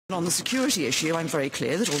On the security issue, I'm very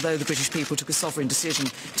clear that although the British people took a sovereign decision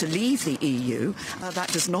to leave the EU,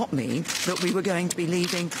 that does not mean that we were going to be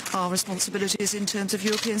leaving our responsibilities in terms of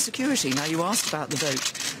European security. Now, you asked about the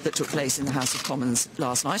vote that took place in the House of Commons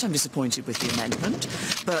last night. I'm disappointed with the amendment,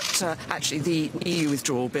 but actually the EU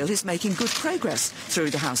Withdrawal Bill is making good progress through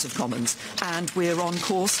the House of Commons, and we're on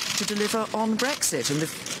course to deliver on Brexit.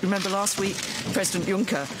 And remember last week, President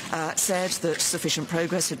Juncker said that sufficient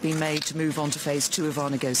progress had been made to move on to phase 2 of our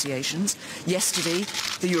negotiations. Yesterday,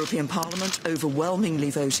 the European Parliament overwhelmingly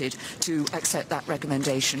voted to accept that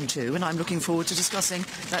recommendation too, and I'm looking forward to discussing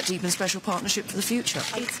that deep and special partnership for the future.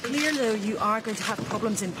 It's clear, though, you are going to have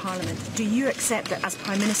problems in Parliament. Do you accept that, as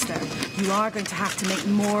Prime Minister, you are going to have to make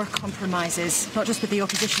more compromises, not just with the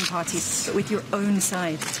opposition parties, but with your own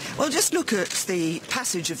side? Well, just look at the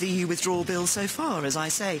passage of the EU Withdrawal Bill so far. As I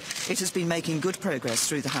say, it has been making good progress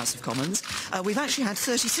through the House of Commons. We've actually had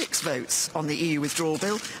 36 votes on the EU Withdrawal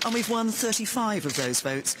Bill, and we've won 35 of those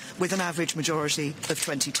votes with an average majority of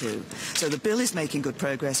 22. So the bill is making good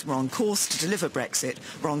progress. We're on course to deliver Brexit.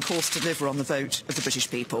 We're on course to deliver on the vote of the British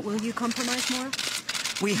people. Will you compromise more?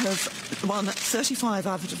 We have won 35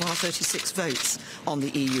 out of our 36 votes on the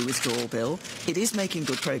EU Withdrawal Bill. It is making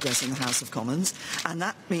good progress in the House of Commons, and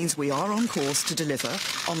that means we are on course to deliver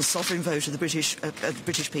on the sovereign vote of the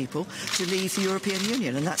British people to leave the European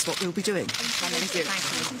Union, and that's what we'll be doing. Thank you.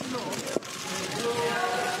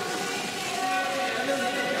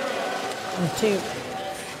 Thank you.